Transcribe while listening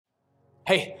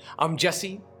Hey, I'm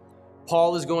Jesse.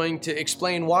 Paul is going to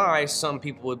explain why some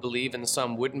people would believe and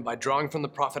some wouldn't by drawing from the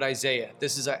prophet Isaiah.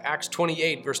 This is Acts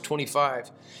 28, verse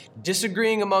 25.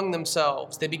 Disagreeing among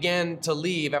themselves, they began to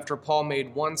leave after Paul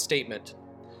made one statement.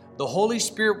 The Holy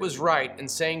Spirit was right in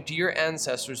saying to your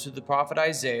ancestors through the prophet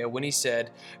Isaiah when he said,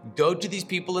 "Go to these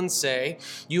people and say,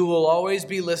 you will always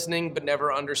be listening but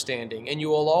never understanding, and you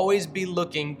will always be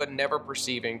looking but never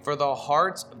perceiving. For the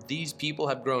hearts of these people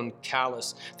have grown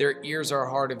callous. Their ears are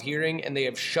hard of hearing, and they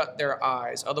have shut their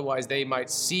eyes. Otherwise they might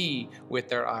see with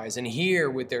their eyes and hear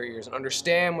with their ears and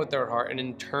understand with their heart, and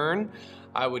in turn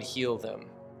I would heal them."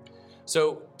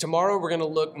 So tomorrow we're going to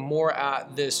look more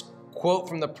at this quote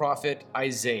from the prophet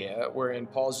Isaiah, wherein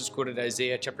Paul's just quoted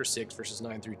Isaiah chapter 6, verses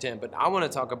 9 through 10. But I want to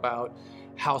talk about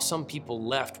how some people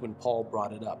left when Paul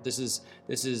brought it up. This is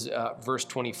verse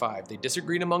 25. They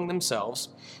disagreed among themselves,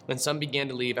 and some began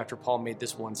to leave after Paul made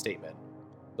this one statement.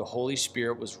 The Holy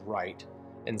Spirit was right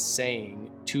in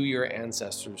saying to your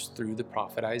ancestors through the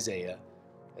prophet Isaiah,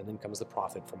 and then comes the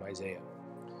prophet from Isaiah.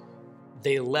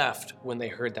 They left when they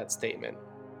heard that statement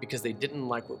because they didn't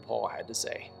like what Paul had to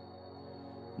say.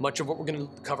 Much of what we're going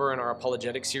to cover in our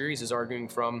apologetic series is arguing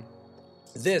from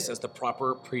this as the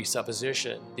proper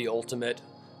presupposition, the ultimate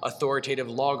authoritative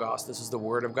logos. This is the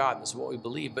word of God. This is what we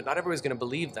believe, but not everybody's going to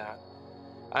believe that.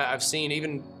 I've seen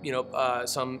even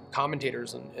some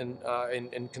commentators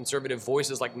and conservative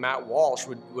voices like Matt Walsh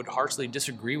would harshly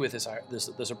disagree with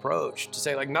this approach to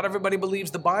say, like, not everybody believes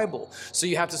the Bible, so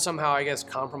you have to somehow, I guess,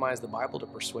 compromise the Bible to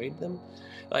persuade them.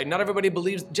 Like, not everybody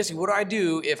believes. Jesse, what do I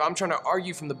do if I'm trying to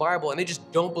argue from the Bible and they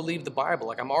just don't believe the Bible?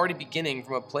 Like, I'm already beginning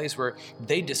from a place where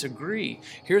they disagree.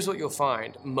 Here's what you'll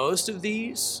find: most of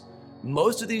these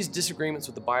disagreements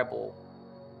with the Bible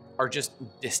are just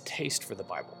distaste for the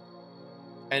Bible.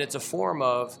 And it's a form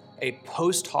of a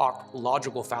post hoc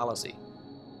logical fallacy.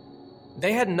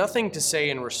 They had nothing to say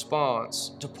in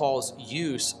response to Paul's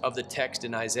use of the text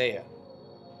in Isaiah.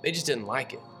 They just didn't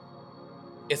like it.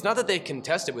 It's not that they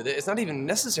contested with it. It's not even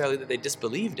necessarily that they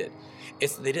disbelieved it.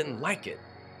 It's that they didn't like it.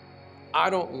 I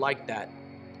don't like that,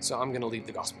 so I'm going to leave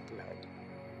the gospel behind.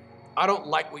 I don't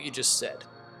like what you just said,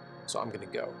 so I'm going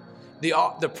to go.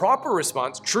 The proper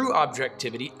response, true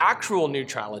objectivity, actual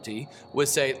neutrality, would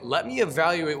say, let me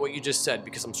evaluate what you just said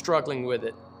because I'm struggling with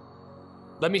it.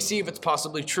 Let me see if it's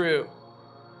possibly true.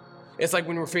 It's like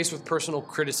when we're faced with personal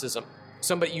criticism.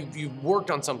 Somebody, you've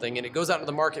worked on something and it goes out into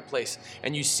the marketplace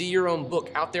and you see your own book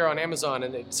out there on Amazon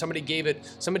and somebody gave it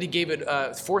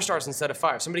 4 stars instead of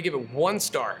 5. Somebody gave it 1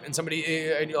 star and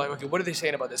and you're like, okay, what are they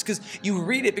saying about this? Because you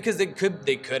read it because they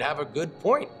could have a good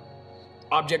point.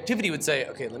 Objectivity would say,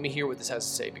 okay, let me hear what this has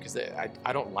to say because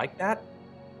I don't like that.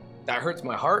 That hurts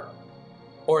my heart.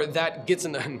 Or that gets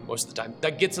in the, most of the time,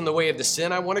 that gets in the way of the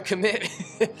sin I want to commit.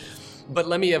 But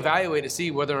let me evaluate to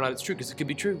see whether or not it's true, because it could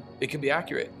be true. It could be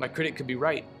accurate. My critic could be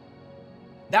right.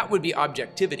 That would be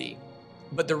objectivity.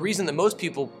 But the reason that most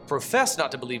people profess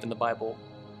not to believe in the Bible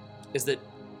is that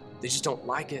they just don't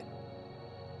like it.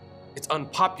 It's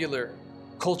unpopular.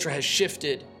 Culture has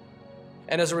shifted.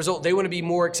 And as a result, they want to be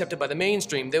more accepted by the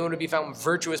mainstream. They want to be found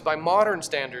virtuous by modern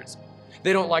standards.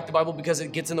 They don't like the Bible because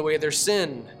it gets in the way of their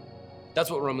sin.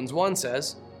 That's what Romans 1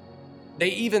 says. They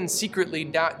even secretly,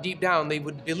 deep down, they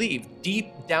would believe.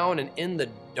 Deep down and in the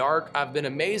dark, I've been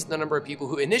amazed at the number of people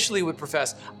who initially would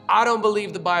profess, I don't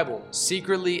believe the Bible.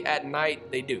 Secretly at night,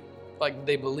 they do. Like,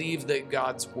 they believe that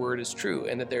God's word is true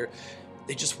and that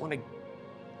they just want to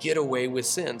get away with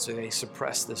sin, so they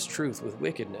suppress this truth with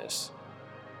wickedness.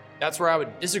 That's where I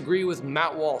would disagree with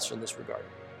Matt Walsh in this regard.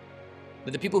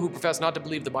 That the people who profess not to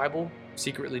believe the Bible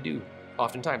secretly do.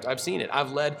 Oftentimes, I've seen it.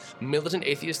 I've led militant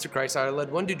atheists to Christ. I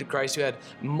led one dude to Christ who had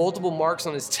multiple marks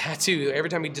on his tattoo. Every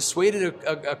time he dissuaded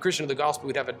a Christian of the gospel,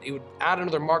 he would add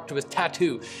another mark to his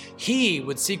tattoo. He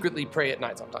would secretly pray at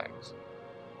night sometimes,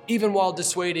 even while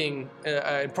dissuading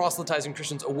and proselytizing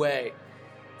Christians away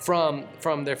from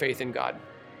their faith in God.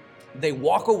 They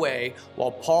walk away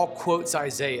while Paul quotes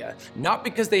Isaiah, not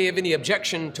because they have any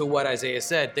objection to what Isaiah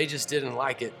said, they just didn't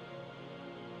like it.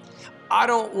 I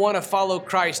don't want to follow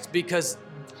Christ because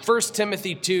 1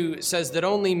 Timothy 2 says that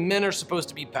only men are supposed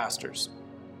to be pastors.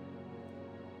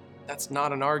 That's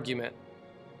not an argument.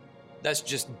 That's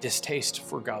just distaste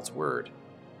for God's word.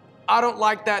 I don't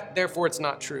like that, therefore it's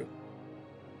not true.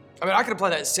 I mean, I could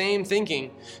apply that same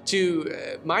thinking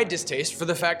to my distaste for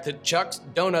the fact that Chuck's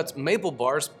Donuts maple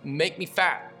bars make me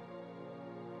fat.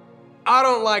 I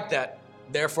don't like that,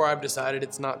 therefore I've decided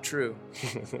it's not true.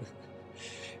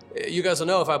 You guys will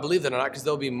know if I believe that or not, because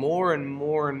there'll be more and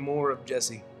more and more of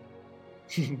Jesse.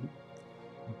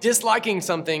 Disliking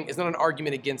something is not an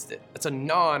argument against it. It's a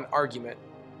non-argument.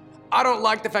 I don't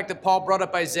like the fact that Paul brought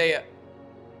up Isaiah.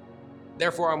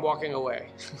 therefore I'm walking away.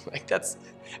 Like that's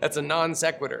a non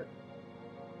sequitur.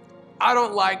 I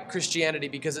don't like Christianity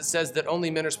because it says that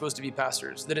only men are supposed to be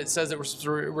pastors, that it says that we're supposed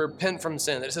to repent from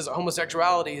sin, that it says that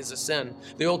homosexuality is a sin.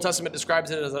 The Old Testament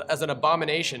describes it as an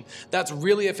abomination. That's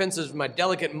really offensive to my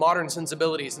delicate modern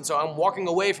sensibilities, and so I'm walking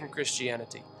away from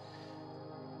Christianity.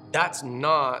 That's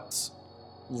not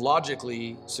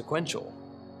logically sequential.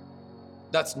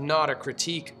 That's not a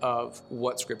critique of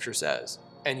what Scripture says.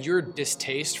 And your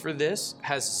distaste for this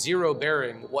has zero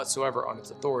bearing whatsoever on its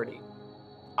authority.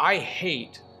 I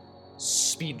hate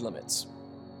speed limits,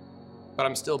 but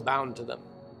I'm still bound to them.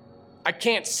 I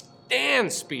can't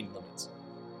stand speed limits.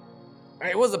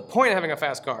 Right, what's the point of having a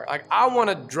fast car? Like, I want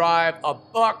to drive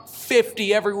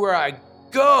 $150 everywhere I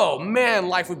go. Man,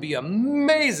 life would be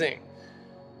amazing.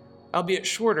 Albeit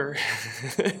shorter.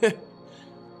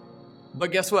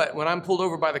 But guess what? When I'm pulled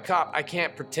over by the cop, I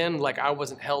can't pretend like I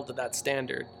wasn't held to that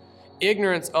standard.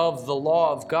 Ignorance of the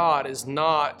law of God does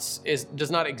not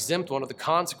exempt one of the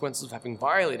consequences of having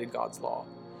violated God's law.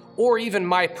 Or even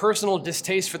my personal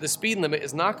distaste for the speed limit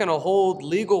is not going to hold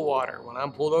legal water when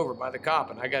I'm pulled over by the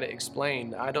cop and I got to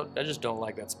explain, I just don't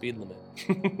like that speed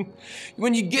limit.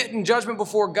 When you get in judgment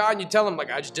before God and you tell him,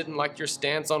 like, I just didn't like your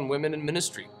stance on women in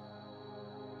ministry.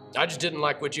 I just didn't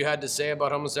like what you had to say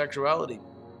about homosexuality.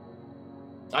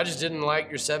 I just didn't like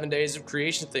your 7 days of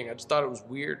creation thing. I just thought it was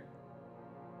weird.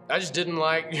 I just didn't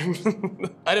like,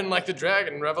 I didn't like the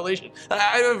dragon in Revelation.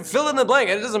 I fill in the blank.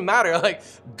 It doesn't matter. Like,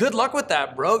 good luck with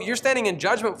that, bro. You're standing in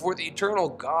judgment before the eternal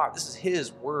God. This is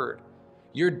his word.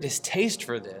 Your distaste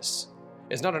for this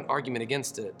is not an argument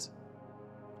against it.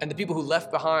 And the people who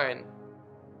left behind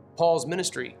Paul's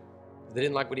ministry, they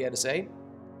didn't like what he had to say,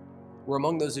 were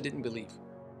among those who didn't believe.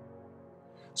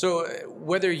 So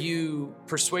whether you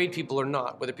persuade people or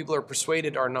not, whether people are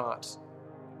persuaded or not,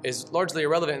 is largely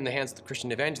irrelevant in the hands of the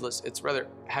Christian evangelist. It's rather,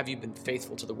 have you been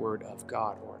faithful to the word of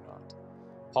God or not?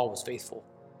 Paul was faithful.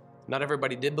 Not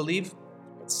everybody did believe,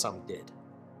 but some did.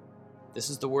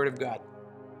 This is the word of God.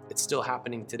 It's still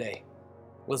happening today.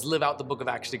 Let's live out the book of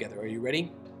Acts together. Are you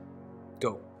ready?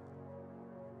 Go.